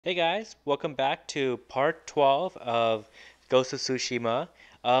Hey guys, welcome back to part 12 of Ghost of Tsushima.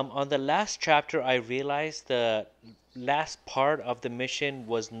 On the last chapter, I realized the last part of the mission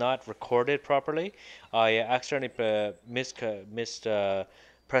was not recorded properly. I accidentally missed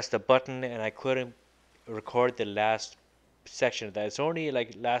pressed the button and I couldn't record the last section of that. It's only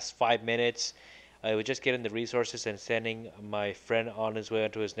like last 5 minutes. I was just getting the resources and sending my friend on his way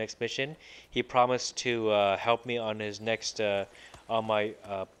onto his next mission. He promised to help me on his next on my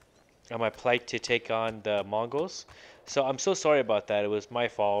uh, on my plight to take on the Mongols. So I'm so sorry about that. It was my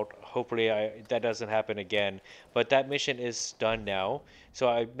fault. Hopefully that doesn't happen again. But that mission is done now. So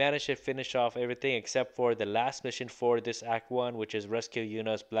I managed to finish off everything except for the last mission for this Act 1, which is rescue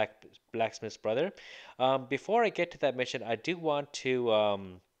Yuna's blacksmith's brother. Before I get to that mission, I do want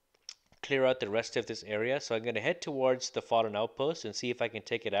to clear out the rest of this area. So I'm going to head towards the Fallen Outpost and see if I can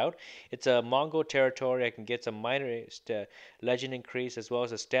take it out. It's a Mongol territory. I can get some minor legend increase as well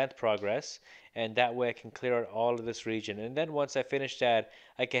as a stance progress, and that way I can clear out all of this region. And then once I finish that,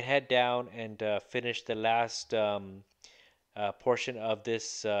 I can head down and finish the last portion of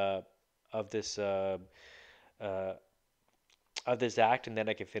this uh, uh, of this act, and then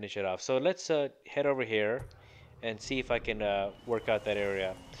I can finish it off. So let's head over here and see if I can work out that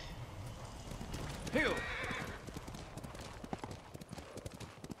area.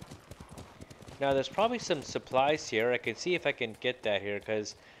 Now there's probably some supplies here. I can see if I can get that here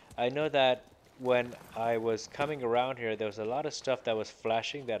because I know that when I was coming around here there was a lot of stuff that was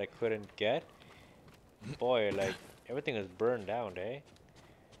flashing that I couldn't get. Boy, like everything is burned down, eh?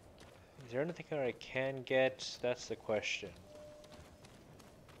 Is there anything that I can get? That's the question.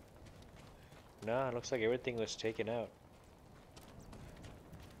 No, it looks like everything was taken out.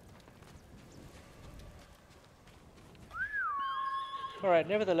 Alright,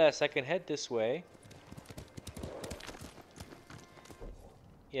 nevertheless, I can head this way.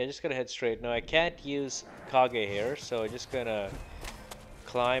 Yeah, just gonna head straight. No, I can't use Kage here, so I'm just gonna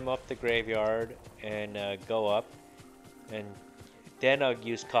climb up the graveyard and go up. And then I'll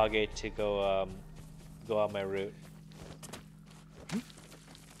use Kage to go on my route.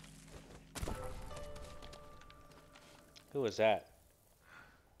 Who was that?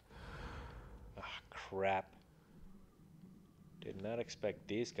 Ah, crap. Did not expect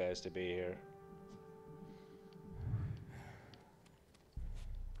these guys to be here.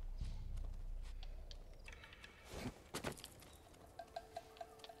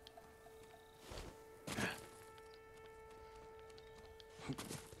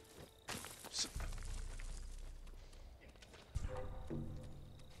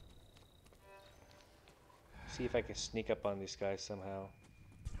 See if I can sneak up on these guys somehow.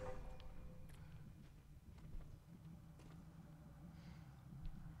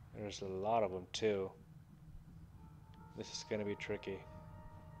 There's a lot of them too. This is gonna be tricky.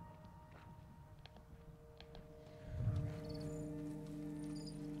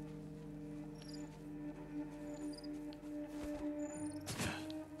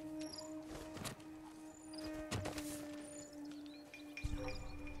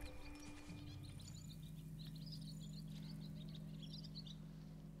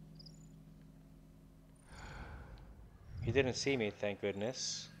 He didn't see me, thank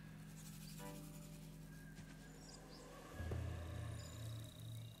goodness.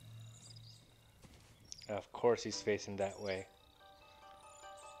 Of course he's facing that way.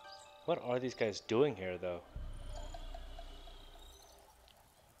 What are these guys doing here, though?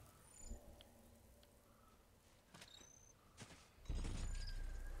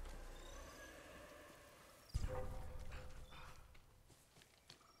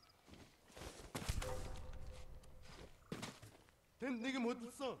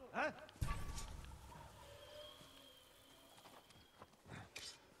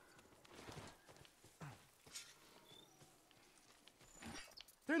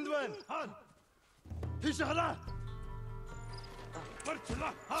 Headman, Han, 피시하라.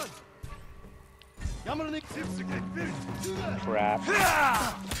 빨리라, Han. 야마르닉 십스게 빌. Crap.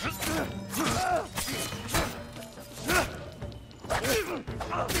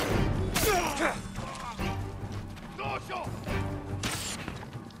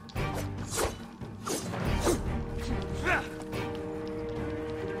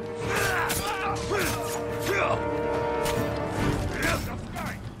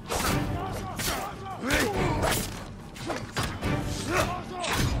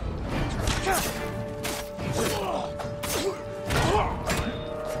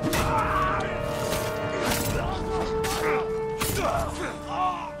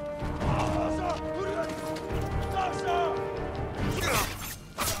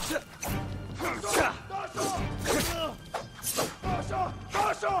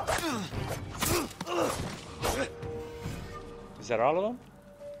 Is that all of them?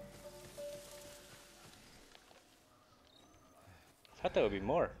 I thought there would be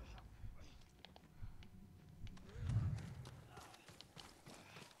more.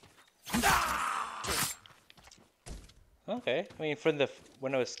 Okay, I mean, from the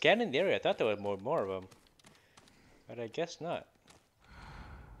when I was scanning the area, I thought there were more of them, but I guess not.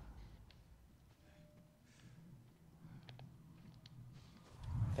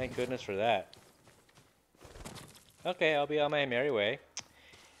 Thank goodness for that. Okay, I'll be on my merry way.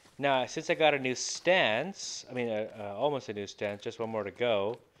 Now, since I got a new stance, I mean, almost a new stance, just one more to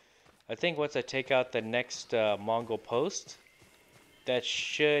go. I think once I take out the next Mongol post, that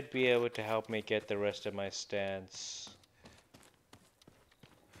should be able to help me get the rest of my stance.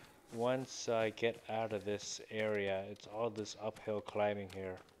 Once I get out of this area, it's all this uphill climbing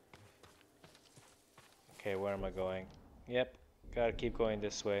here. Okay, where am I going? Yep, gotta keep going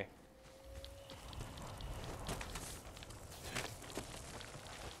this way.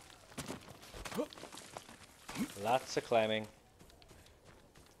 Lots of climbing.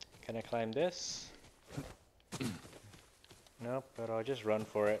 Can I climb this? Nope, but I'll just run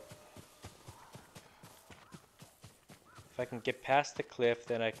for it. If I can get past the cliff,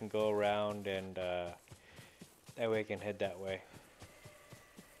 then I can go around and that way I can head that way.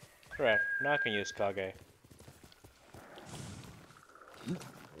 Correct. Now I can use Kage.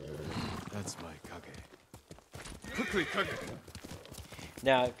 That's my Kage. Quickly, Kage.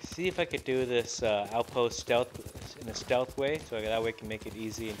 Now, see if I could do this outpost stealth in a stealth way, so that way I can make it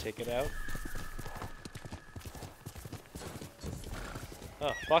easy and take it out.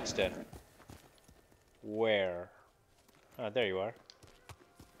 Oh, Fox dead. Where? Oh, there you are.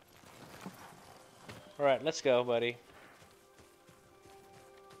 Alright, let's go, buddy.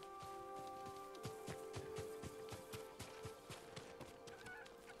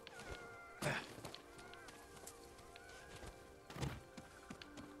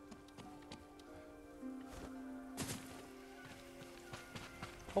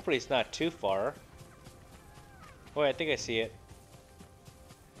 Hopefully it's not too far. Oh, I think I see it.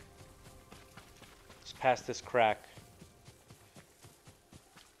 It's past this crack.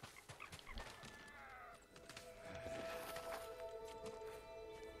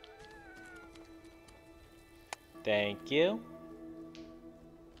 Thank you.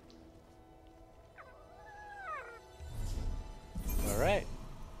 All right.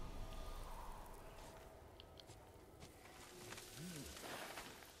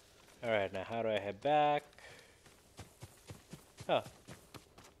 All right, now how do I head back? Oh,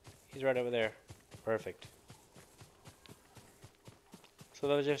 he's right over there. Perfect. So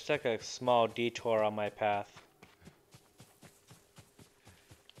that was just like a small detour on my path.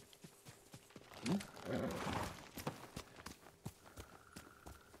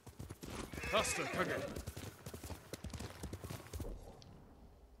 Faster, Kage.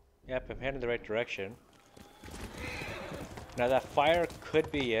 Yep, I'm heading in the right direction. Now that fire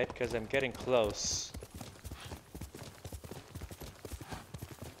could be it, because I'm getting close.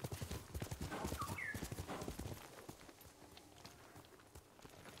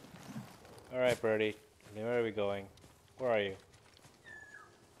 Alright, Birdie. Where are we going? Where are you?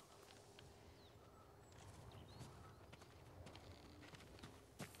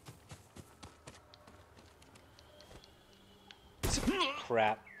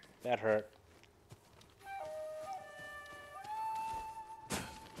 Crap. That hurt.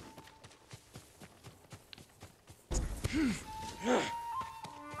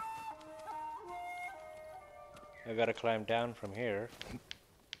 I gotta climb down from here.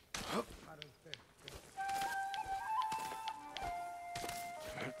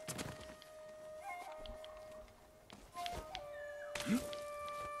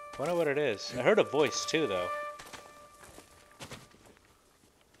 Wonder what it is. I heard a voice too, though.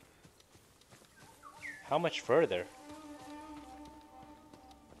 How much further?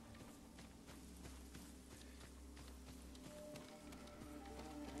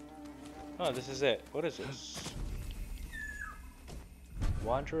 Oh, this is it. What is this?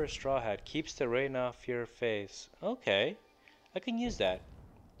 Wanderer Straw Hat keeps the rain off your face. Okay, I can use that.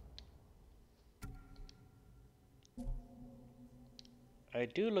 I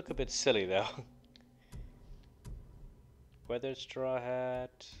do look a bit silly though. Weathered Straw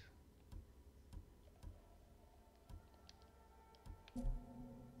Hat.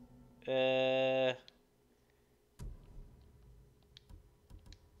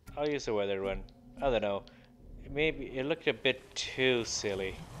 I'll use the weathered one. I don't know. Maybe it looked a bit too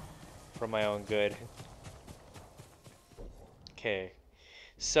silly for my own good. Okay,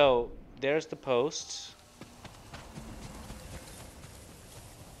 so there's the post.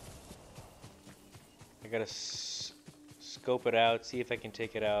 gotta scope it out, see if I can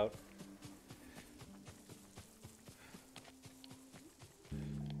take it out.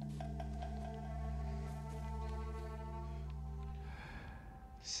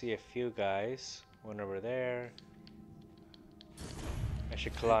 See a few guys. One over there. I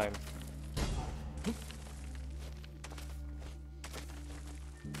should climb.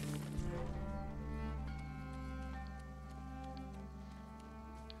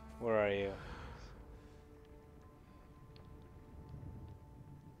 Where are you?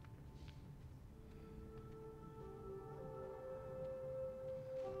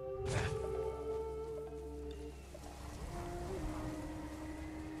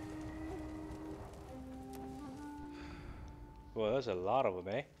 Well, there's a lot of them,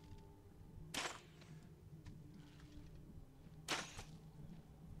 eh?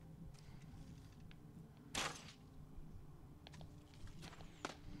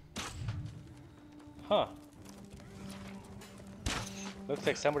 Huh. Looks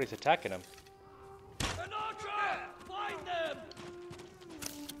like somebody's attacking him. An archer! Find them!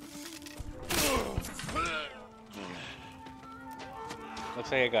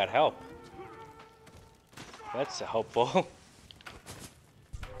 Looks like I got help. That's helpful.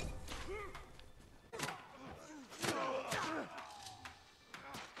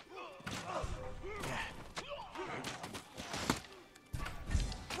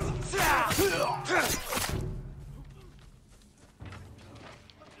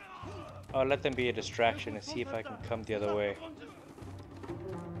 I'll let them be a distraction and see if I can come the other way.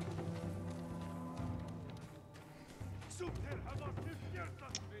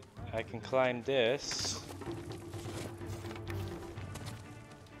 I can climb this.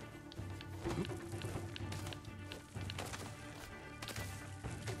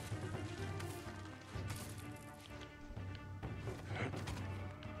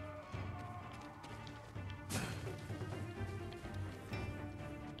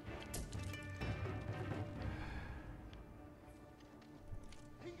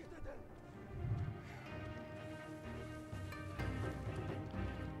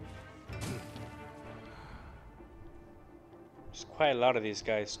 There's quite a lot of these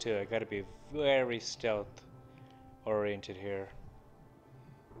guys too. I gotta be very stealth oriented here.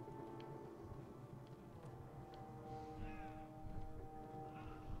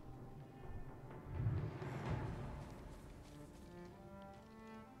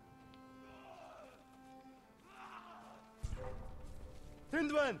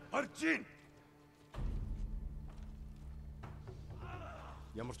 Headman! Arjin!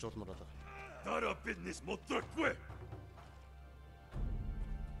 Ямар ч улмаар болоо. Дараа биднес модрахгүй.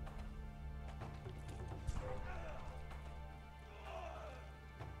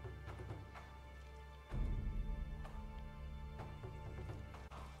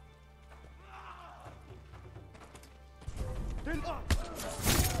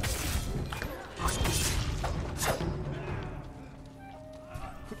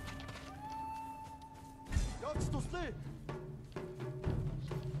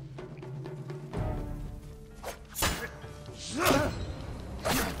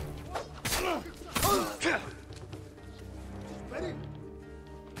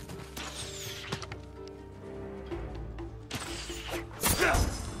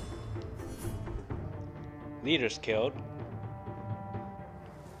 Leaders killed.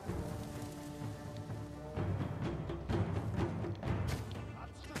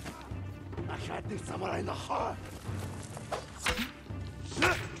 I had this samurai in the heart.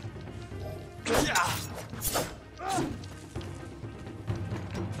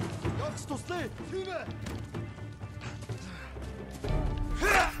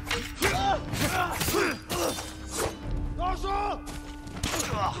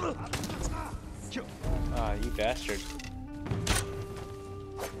 Ah, you bastard.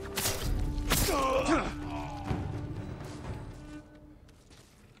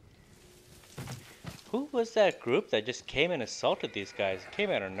 Who was that group that just came and assaulted these guys? It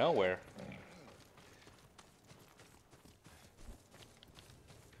came out of nowhere.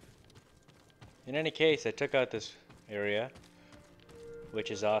 In any case, I took out this area,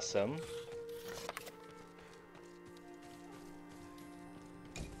 which is awesome.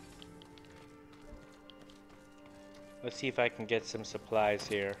 Let's see if I can get some supplies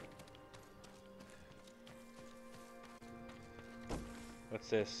here. What's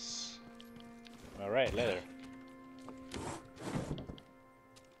this? Alright, leather.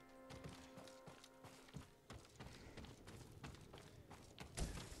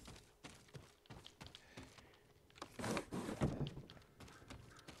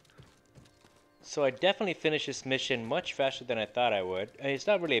 So I definitely finished this mission much faster than I thought I would. I mean, it's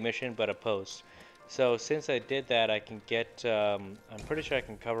not really a mission, but a post. So since I did that, I can get, I'm pretty sure I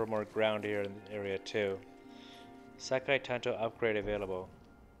can cover more ground here in the area too. Sakai Tanto upgrade available.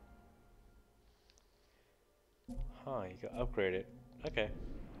 Huh, you can upgrade it. Okay.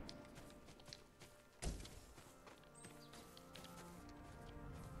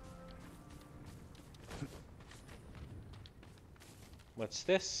 What's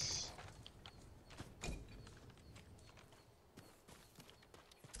this?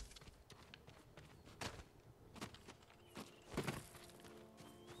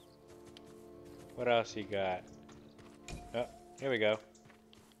 What else you got? Oh, here we go.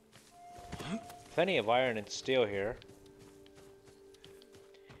 Plenty of iron and steel here.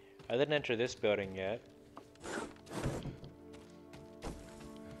 I didn't enter this building yet.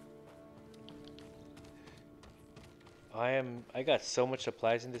 I got so much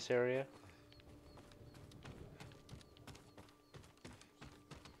supplies in this area.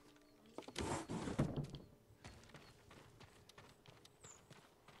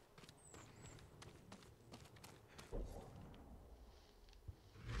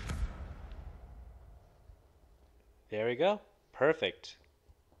 There we go. Perfect.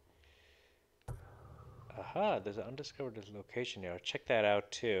 Aha, there's an undiscovered location here. I'll check that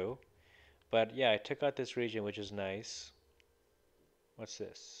out too. But yeah, I took out this region, which is nice. What's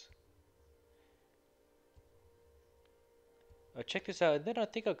this? I'll check this out, and then I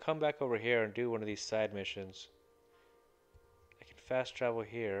think I'll come back over here and do one of these side missions. I can fast travel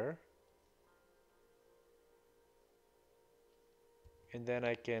here. And then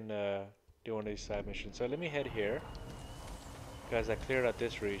I can do one of these side missions. So let me head here, because I cleared out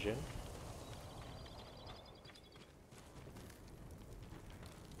this region.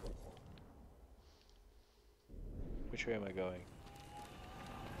 Which way am I going?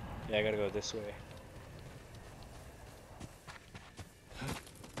 Yeah, I gotta go this way.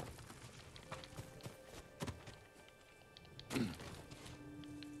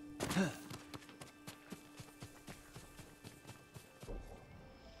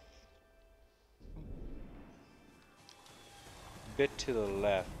 Bit to the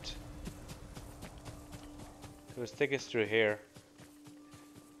left. It was thickest through here.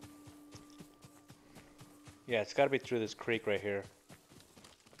 Yeah, it's gotta be through this creek right here.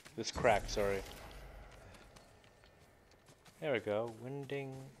 This crack, sorry. There we go.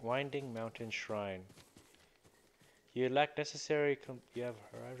 Winding Mountain Shrine. You lack necessary. You have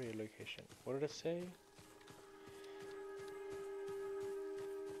arrived at your location. What did it say?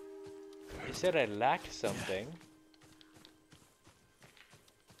 It said I lacked something.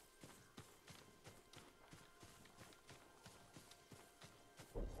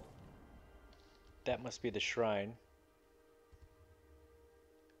 That must be the shrine.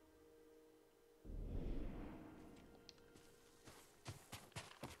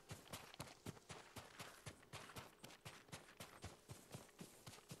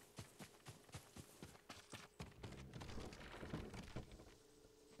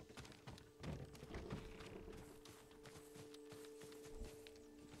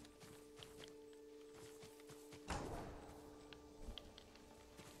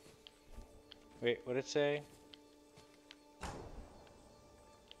 Wait, what did it say?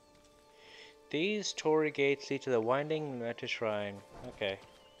 These torii gates lead to the Winding Mountain Shrine. Okay.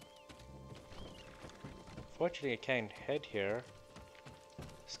 Fortunately, I can't head here.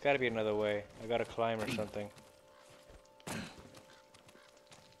 There's gotta be another way. I gotta climb or something.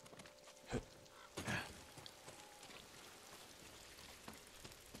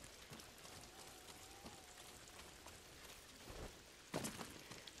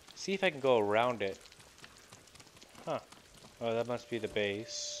 See if I can go around it. Huh. Oh, that must be the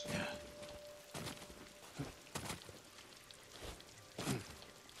base.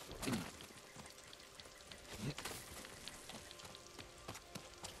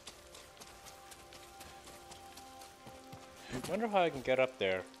 I wonder how I can get up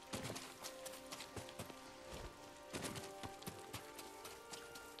there.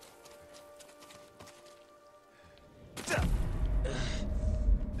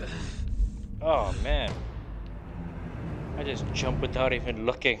 Oh man, I just jumped without even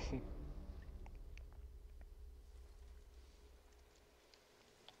looking.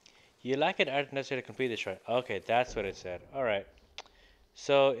 You lack an art necessary to complete the shrine. Okay, that's what it said. Alright.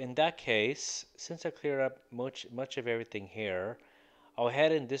 So in that case, since I cleared up much of everything here, I'll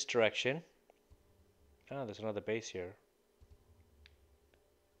head in this direction. Oh, there's another base here.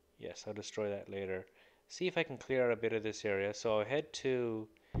 Yes, I'll destroy that later. See if I can clear out a bit of this area. So I'll head to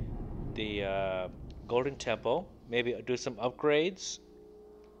the Golden Temple, maybe do some upgrades,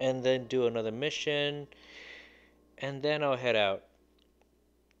 and then do another mission, and then I'll head out.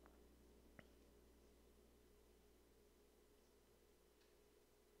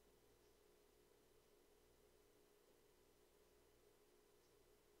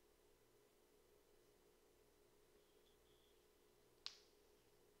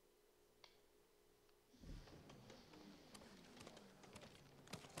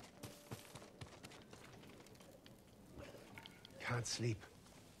 can't sleep.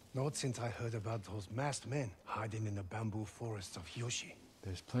 Not since I heard about those masked men hiding in the bamboo forests of Hyoshi.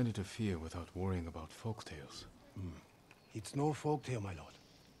 There's plenty to fear without worrying about folktales. It's no folktale, my lord.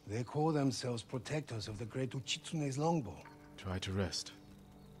 They call themselves protectors of the great Uchitsune's longbow. Try to rest.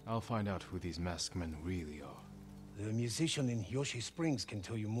 I'll find out who these masked men really are. The musician in Hyoshi Springs can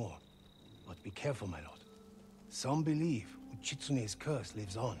tell you more. But be careful, my lord. Some believe Uchitsune's curse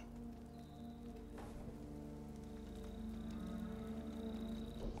lives on.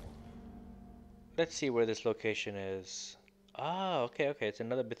 Let's see where this location is. Ah, okay, it's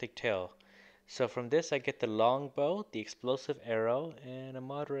another mythic tale. So from this I get the longbow, the explosive arrow, and a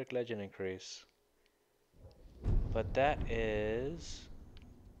moderate legend increase. But that is...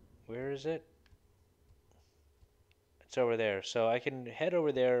 where is it? It's over there. So I can head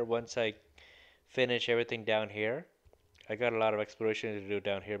over there once I finish everything down here. I got a lot of exploration to do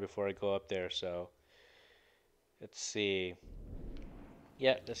down here before I go up there, so... let's see.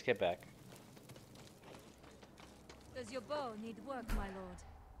 Yeah, let's get back. Does your bow need work, my lord?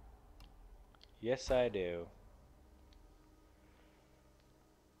 Yes, I do.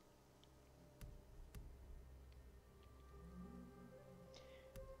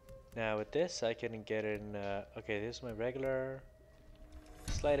 Now with this, I can get in. Okay, this is my regular.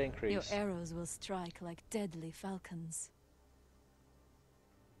 Slight increase. Your arrows will strike like deadly falcons.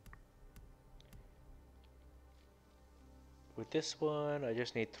 With this one, I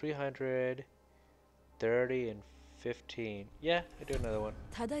just need 300, 30, and 15. Yeah, I do another one.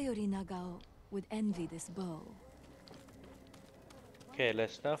 Tadayori Nagao would envy this bow. Okay,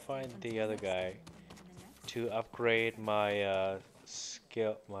 let's now find the other guy to upgrade my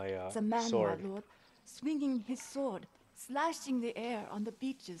skill, my The man, sword. my lord, swinging his sword, slashing the air on the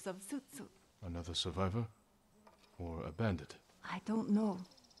beaches of Tsutsu. Another survivor? Or a bandit? I don't know,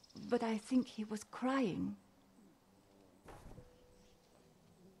 but I think he was crying.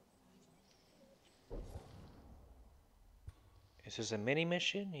 Is this a mini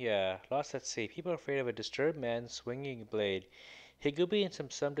mission? Yeah. Lost at sea. People are afraid of a disturbed man swinging a blade. He could be in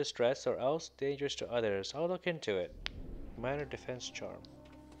some distress or else dangerous to others. I'll look into it. Minor defense charm.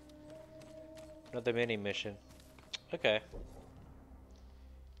 Another mini mission. Okay.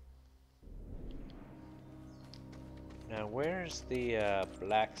 Now where's the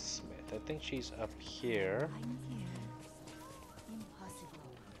blacksmith? I think she's up here. I'm here. Impossible.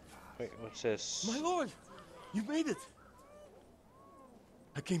 Wait, what's this? My lord! You made it!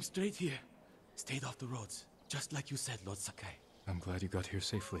 I came straight here. Stayed off the roads. Just like you said, Lord Sakai. I'm glad you got here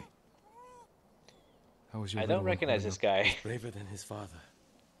safely. How was your I little don't one recognize holding this up? guy. Braver than his father.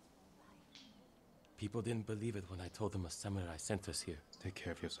 People didn't believe it when I told them a samurai sent us here. Take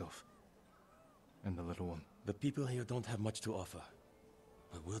care of yourself. And the little one. The people here don't have much to offer.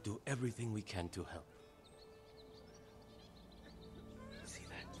 But we'll do everything we can to help. See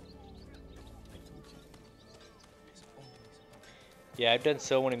that? I told you. There's always... Yeah, I've done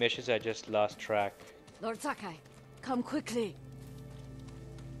so many missions I just lost track. Lord Sakai, come quickly.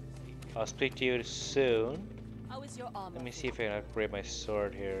 I'll speak to you soon. How is your armor? Let me see if I can upgrade my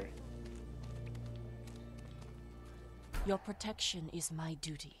sword here. Your protection is my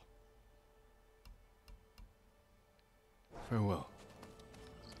duty. Farewell.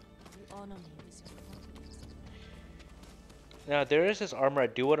 You honor me with your confidence. Now there is this armor I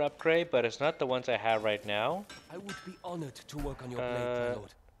do want to upgrade, but it's not the ones I have right now. I would be honored to work on your blade, my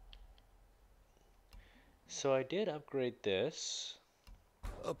lord. So I did upgrade this.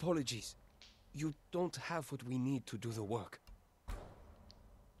 Apologies. You don't have what we need to do the work.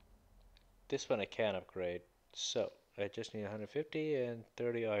 This one I can upgrade. So I just need 150 and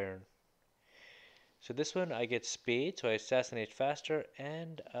 30 iron. So this one I get speed, so I assassinate faster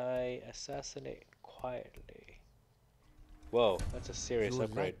and I assassinate quietly. Whoa, that's a serious You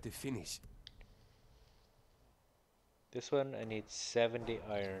upgrade. like the finish. This one I need 70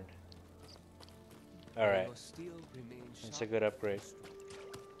 iron. Alright, Your steel remains that's a sharp. good upgrade.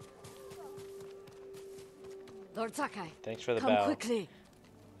 Lord Sakai, Thanks for the come bow. quickly.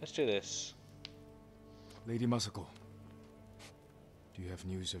 Let's do this. Lady Masako. Do you have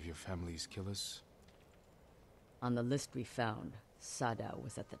news of your family's killers? On the list we found, Sadao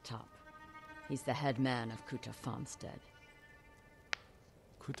was at the top. He's the head man of Kuta Farmstead.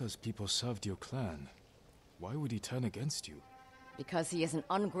 Kuta's people served your clan. Why would he turn against you? Because he is an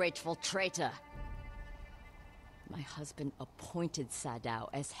ungrateful traitor. My husband appointed Sadao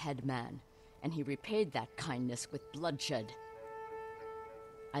as head man, and he repaid that kindness with bloodshed.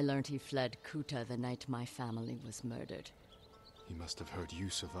 I learned he fled Kuta the night my family was murdered. He must have heard you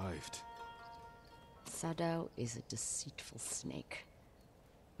survived. Sadao is a deceitful snake,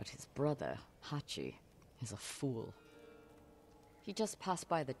 but his brother, Hachi, is a fool. He just passed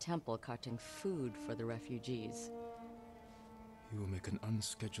by the temple carting food for the refugees. He will make an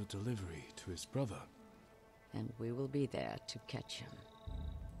unscheduled delivery to his brother. And we will be there to catch him.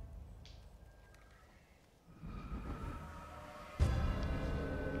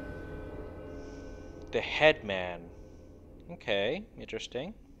 The Headman. Okay,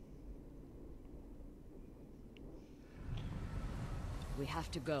 interesting. We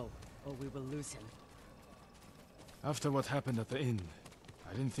have to go, or we will lose him. After what happened at the inn,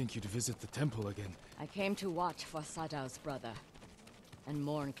 I didn't think you'd visit the temple again. I came to watch for Sadao's brother, and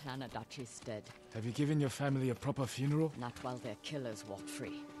mourn Clan Adachi's dead. Have you given your family a proper funeral? Not while their killers walked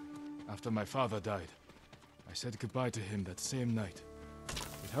free. After my father died, I said goodbye to him that same night.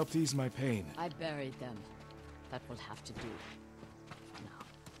 It helped ease my pain. I buried them. That will have to do. For now.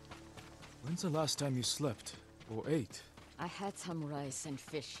 When's the last time you slept? Or ate? I had some rice and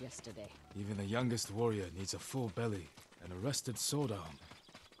fish yesterday. Even the youngest warrior needs a full belly and a rested sword arm.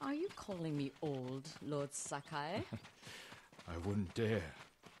 Are you calling me old, Lord Sakai? I wouldn't dare.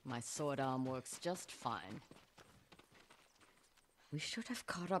 My sword arm works just fine. We should have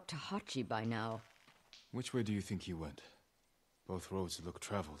caught up to Hachi by now. Which way do you think he went? Both roads look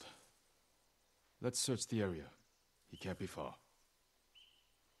traveled. Let's search the area. He can't be far.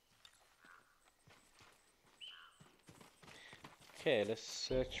 Okay, let's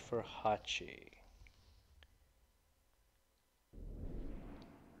search for Hachi.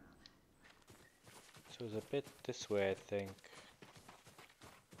 So it's a bit this way, I think.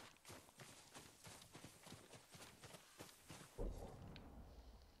 Am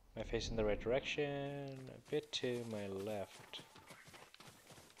I facing the right direction? A bit to my left.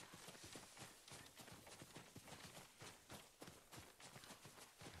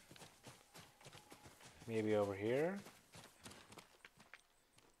 Maybe over here?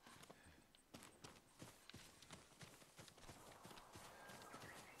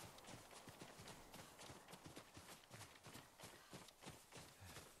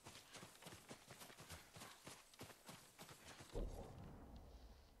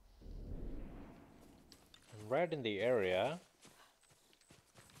 Right in the area.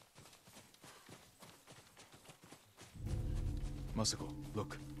 Masako,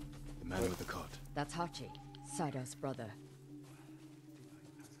 look. The man with the cart. That's Hachi, Sadao's brother.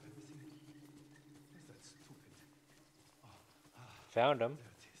 Found him.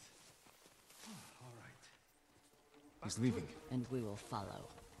 He's leaving. And we will follow.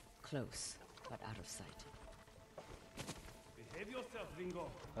 Close, but out of sight. Behave yourself, Ringo.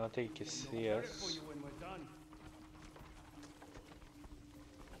 I don't think he can see us. When we're done.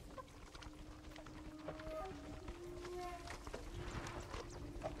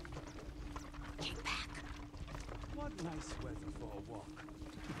 Get back. What nice weather for a walk.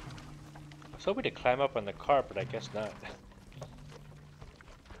 I was hoping to climb up on the cart, but I guess not.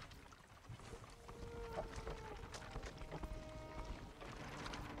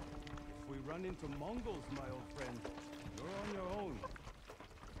 If we run into Mongols, my old friend, you're on your own.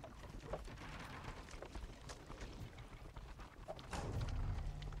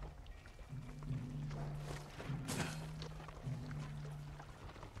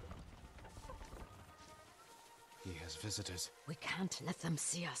 He has visitors. We can't let them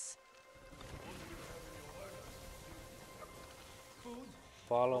see us. Food?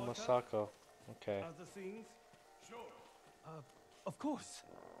 Follow Water? Masako. Okay. Other things? Sure. Of course.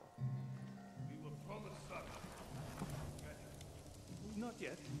 We were promised something. Not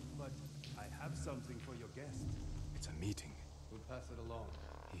yet, but I have something for your guest. It's a meeting. We'll pass it along.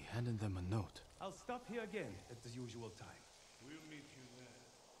 He handed them a note. I'll stop here again at the usual time. We'll meet you there.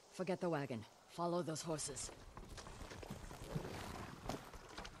 Forget the wagon. Follow those horses.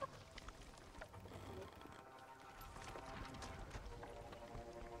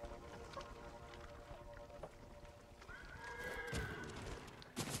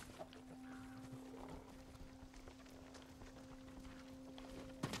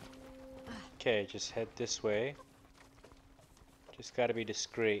 Okay, just head this way. Just gotta be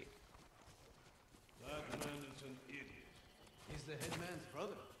discreet. That man is an idiot. He's the headman's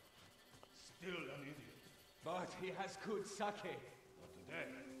brother. Still an idiot. But he has good sake. But today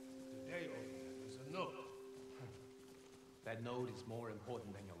only, there's a note. That note is more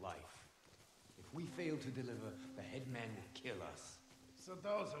important than your life. If we fail to deliver, the headman will kill us.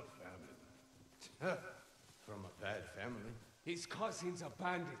 Sadao's a family. From a bad family. His cousins are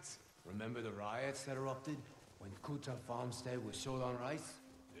bandits. Remember the riots that erupted when Kuta farmstead was short on rice?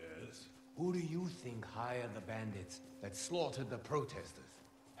 Yes. Who do you think hired the bandits that slaughtered the protesters?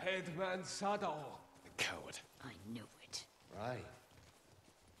 Headman Sadao. The coward. I knew it. Right.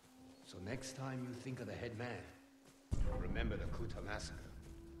 So next time you think of the headman, Remember the Kuta massacre?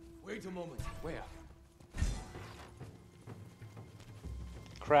 Wait a moment. Where?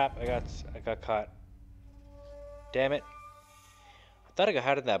 Crap, I got caught. Damn it. I thought I got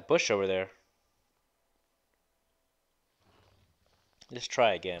hide in that bush over there. Let's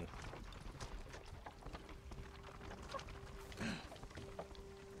try again.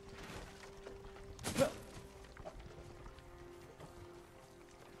 That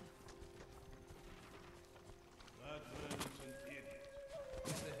man's an idiot.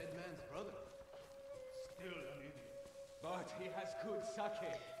 He's the headman's brother. Still an idiot. But he has good sake. Not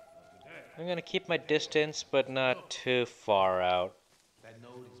today. I'm gonna keep my distance, but not too far out. That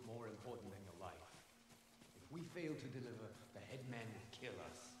node is more important than your life. If we fail to deliver, the headman will kill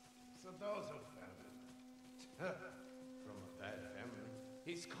us. So those are family. From a bad family.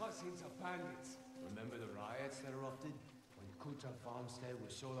 His cousins are bandits. Remember the riots that erupted when Kuta farmstead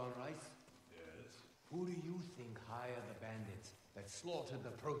was sold on rice? Yes. Who do you think hired the bandits that slaughtered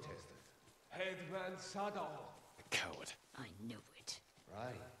the protesters? Headman Sadao. A coward. I knew it.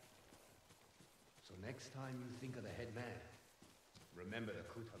 Right. So next time you think of the headman, remember the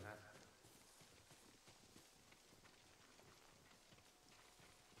Kuta massacre.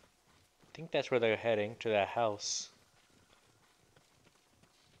 I think that's where they're heading, to that house.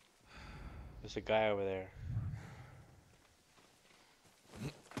 There's a guy over there.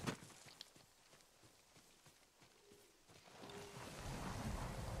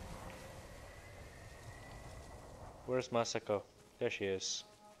 Where's Masako? There she is.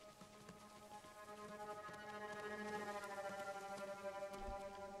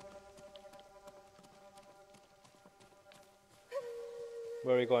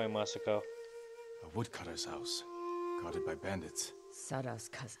 Where are we going, Masako? A woodcutter's house. Guarded by bandits. Sadao's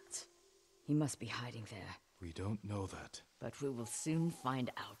cousins. He must be hiding there. We don't know that. But we will soon find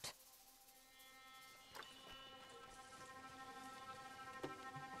out.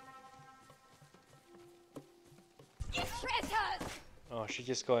 Oh, she's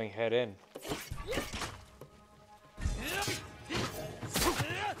just going head in.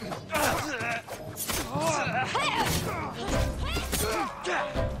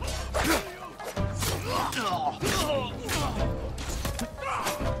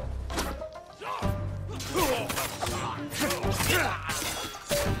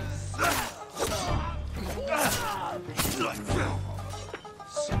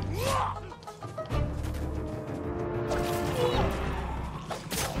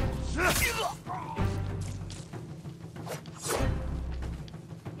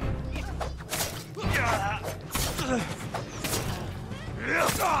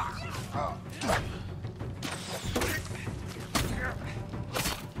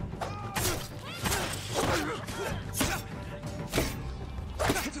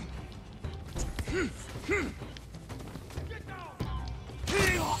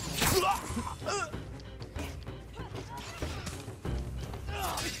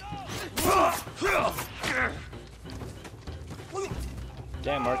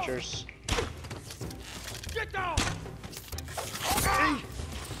 Damn archers. Get down!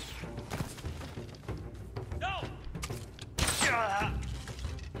 No!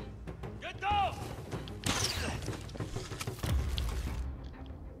 Get down!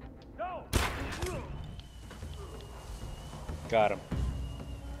 No! Got him.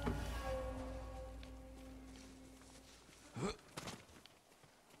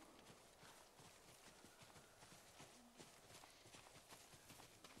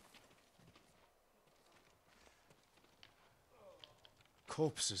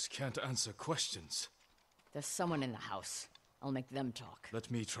 Corpses can't answer questions. There's someone in the house. I'll make them talk.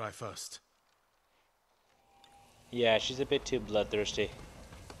 Let me try first. Yeah, she's a bit too bloodthirsty.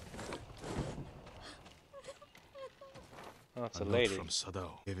 Oh, it's a note lady. from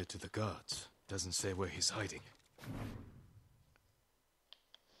Sadao. Give it to the guards. Doesn't say where he's hiding.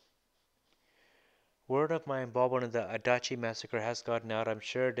 Word of my involvement in the Adachi massacre has gotten out. I'm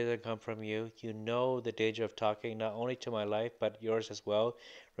sure it didn't come from you. You know the danger of talking not only to my life, but yours as well.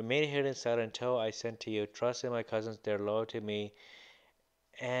 Remain here inside until I send to you. Trust in my cousins, they're loyal to me.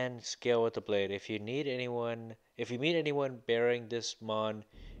 And scale with the blade. If you meet anyone bearing this mon,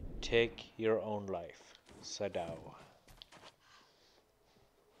 take your own life. Sadao.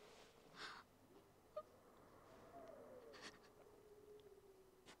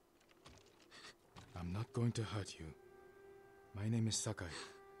 I'm not going to hurt you. My name is Sakai.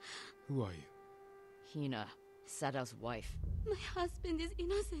 Who are you? Hina, Sadao's wife. My husband is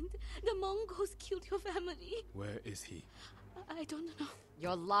innocent. The Mongols killed your family. Where is he? I don't know.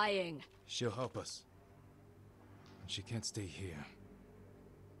 You're lying. She'll help us. She can't stay here.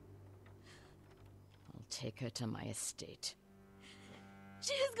 I'll take her to my estate.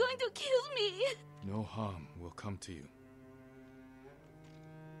 She is going to kill me. No harm will come to you.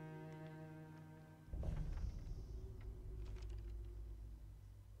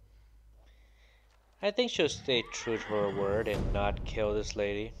 I think she'll stay true to her word and not kill this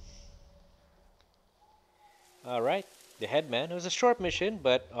lady. Alright, the Headman. It was a short mission,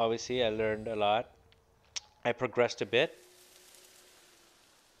 but obviously I learned a lot. I progressed a bit.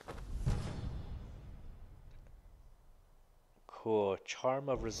 Cool. Charm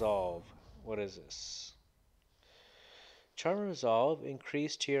of Resolve. What is this? Charm of Resolve.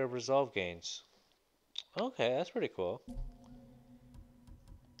 Increased tier of resolve gains. Okay, that's pretty cool.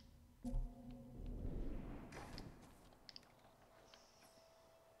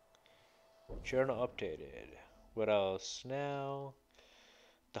 Journal updated. What else now?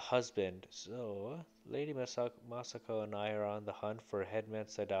 The husband. So, Lady Masako and I are on the hunt for Headman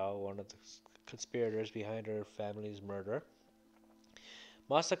Sadao, one of the conspirators behind her family's murder.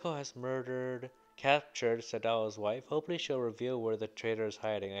 Masako has captured Sadao's wife. Hopefully she'll reveal where the traitor is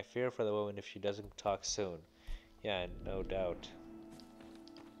hiding. I fear for the woman if she doesn't talk soon. Yeah, no doubt.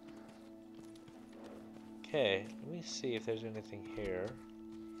 Okay, let me see if there's anything here.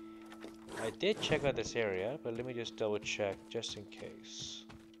 I did check out this area, but let me just double check just in case.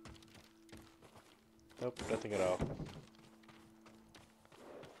 Nope, nothing at all.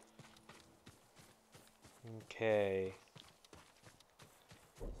 Okay.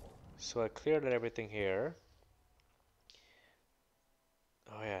 So I cleared out everything here.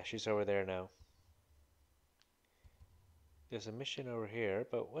 Oh yeah, she's over there now. There's a mission over here,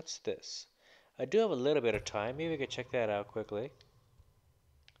 but what's this? I do have a little bit of time. Maybe we could check that out quickly.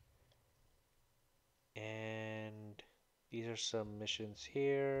 And these are some missions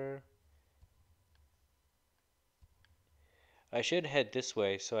here. I should head this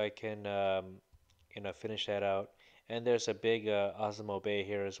way so I can, finish that out. And there's a big Osmo Bay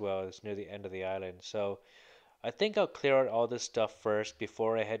here as well. It's near the end of the island. So I think I'll clear out all this stuff first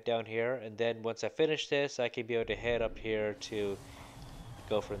before I head down here. And then once I finish this, I can be able to head up here to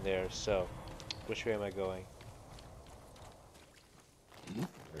go from there. So, which way am I going?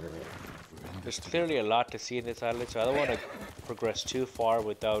 There's clearly a lot to see in this island, so I don't want to progress too far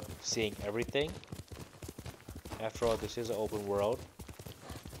without seeing everything. After all, this is an open world.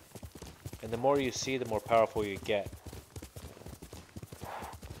 And the more you see, the more powerful you get.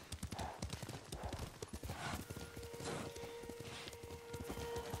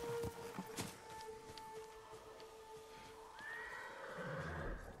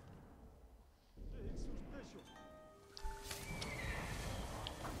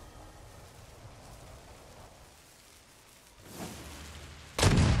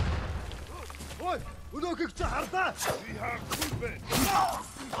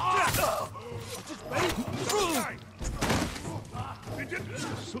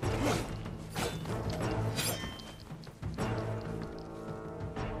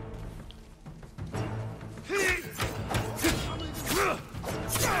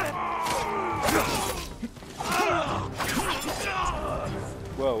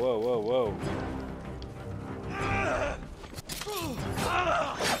 Whoa, whoa, whoa, whoa.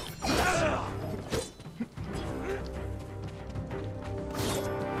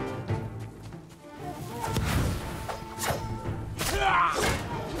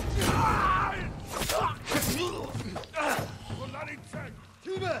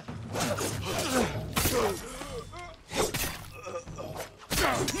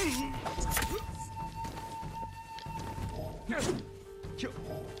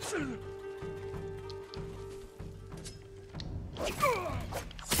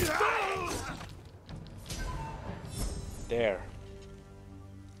 There.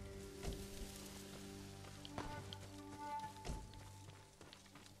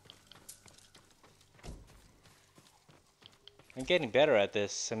 I'm getting better at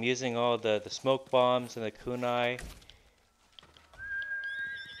this. I'm using all the smoke bombs and the kunai.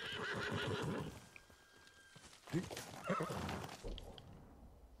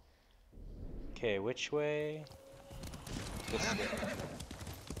 Okay, which way? This way.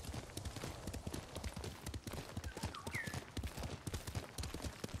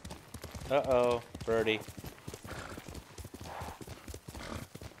 Uh-oh, birdie.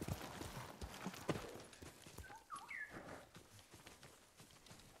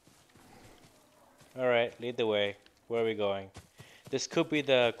 Alright, lead the way. Where are we going? This could be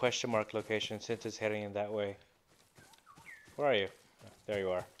the question mark location since it's heading in that way. Where are you? There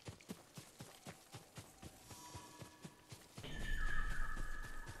you are.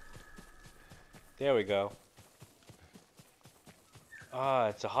 There we go. Ah,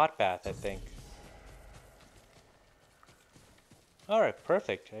 it's a hot bath, I think. Alright,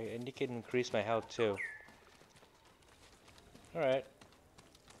 perfect. And you can increase my health too. Alright.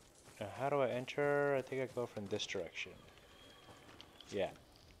 Now how do I enter? I think I go from this direction. Yeah.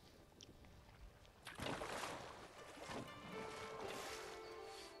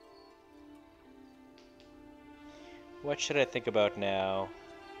 What should I think about now?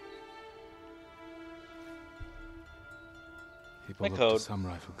 People My look code. to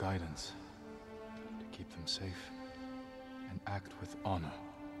samurai for guidance, to keep them safe, and act with honor,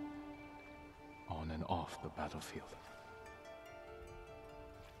 on and off the battlefield.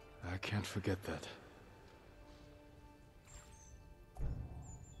 I can't forget that.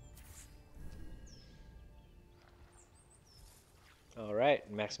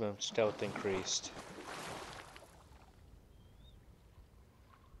 Alright, maximum stealth increased.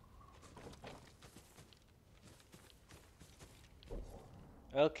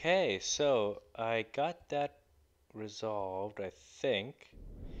 Okay, so I got that resolved, I think.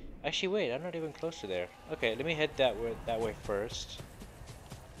 Actually, wait, I'm not even close to there. Okay, let me head that way first.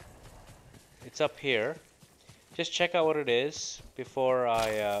 It's up here. Just check out what it is before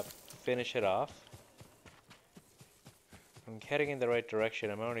I finish it off. I'm heading in the right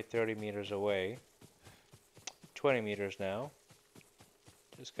direction. I'm only 30 meters away. 20 meters now.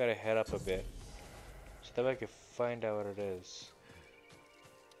 Just gotta head up a bit so that way I can find out what it is.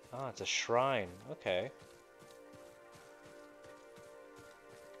 Ah, it's a shrine. Okay.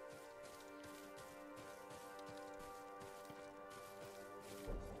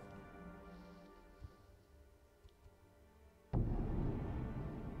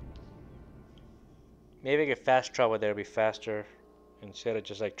 Maybe I could fast travel there, be faster instead of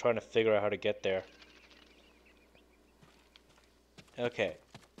just like trying to figure out how to get there. Okay.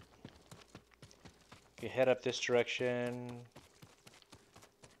 Okay, head up this direction.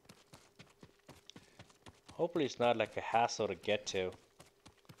 Hopefully it's not like a hassle to get to.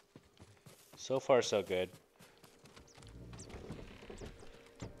 So far so good.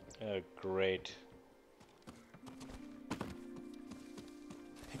 Oh, great.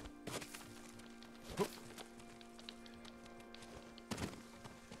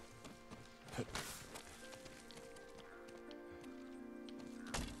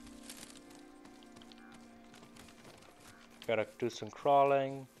 Gotta do some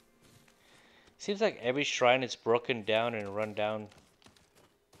crawling. Seems like every shrine is broken down and run down.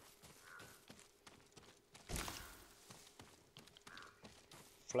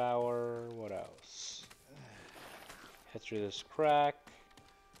 Flower, what else? Head through this crack.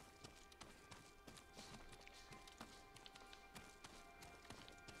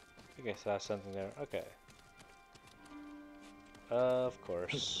 I think I saw something there. Okay. Of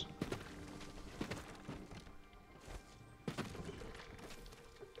course.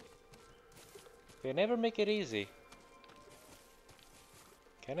 They never make it easy.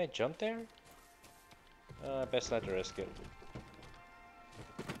 Can I jump there? Best not to risk it.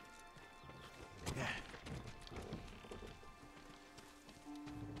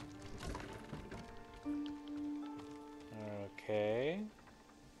 Okay.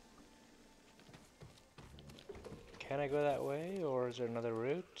 Can I go that way, or is there another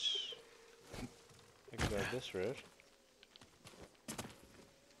route? I can go this route.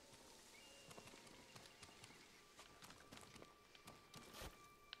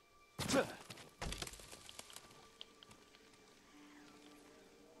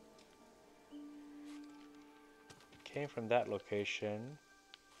 Came from that location.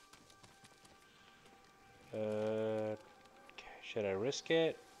 Should I risk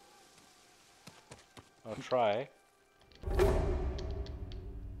it? I'll try.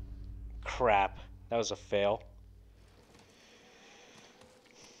 Crap, that was a fail.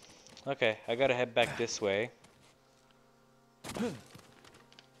 Okay, I gotta head back this way.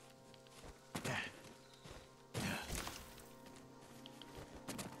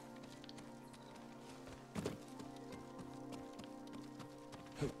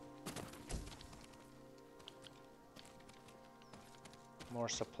 More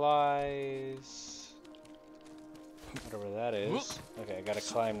supplies. Whatever that is. Okay, I gotta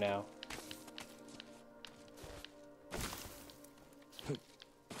climb now.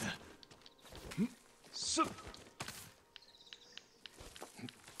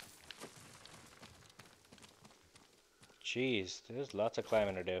 Jeez, there's lots of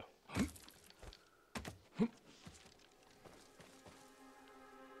climbing to do.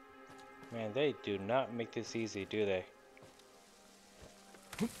 Man, they do not make this easy, do they?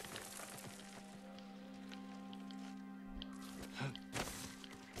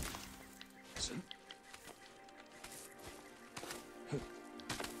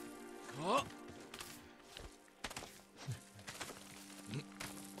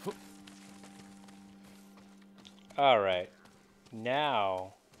 Alright.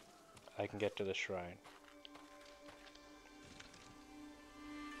 Now I can get to the shrine.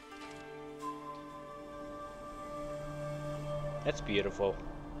 That's beautiful.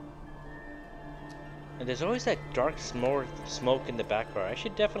 And there's always that dark smoke in the background. I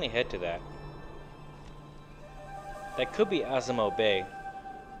should definitely head to that. That could be Azamo Bay.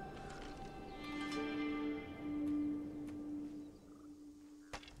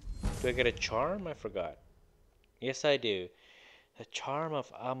 Do I get a charm? I forgot. Yes, I do. The charm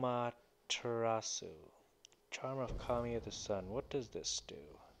of Amaterasu. Charm of Kami of the Sun. What does this do?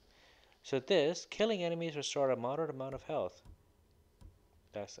 So this, killing enemies restore a moderate amount of health.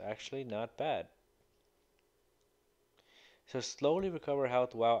 That's actually not bad. So slowly recover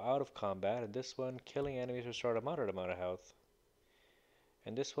health while out of combat. And this one, killing enemies restore a moderate amount of health.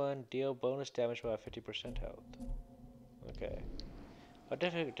 And this one, deal bonus damage while 50% health. Okay. I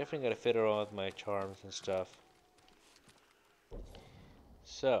definitely gotta fit around with my charms and stuff.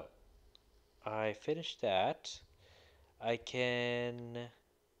 So, I finished that. I can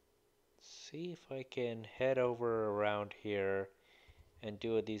see if I can head over around here and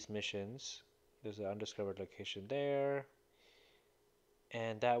do these missions. There's an undiscovered location there.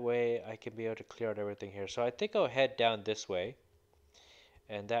 And that way I can be able to clear out everything here. So I think I'll head down this way.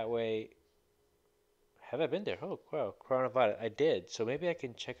 And that way... Have I been there? Oh, wow. Crown of Violet. I did. So maybe I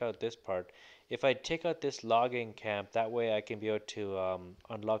can check out this part. If I take out this logging camp, that way I can be able to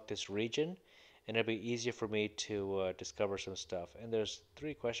unlock this region. And it'll be easier for me to discover some stuff. And there's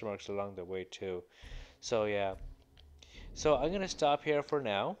 3 question marks along the way too. So yeah. So I'm going to stop here for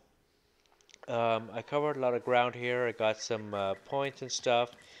now. I covered a lot of ground here. I got some points and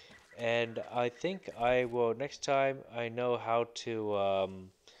stuff. And I think I will, next time I know how to,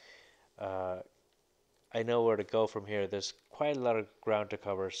 I know where to go from here. There's quite a lot of ground to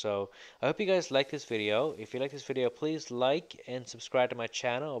cover. So I hope you guys like this video. If you like this video, please like and subscribe to my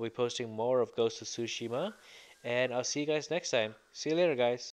channel. I'll be posting more of Ghost of Tsushima. And I'll see you guys next time. See you later, guys.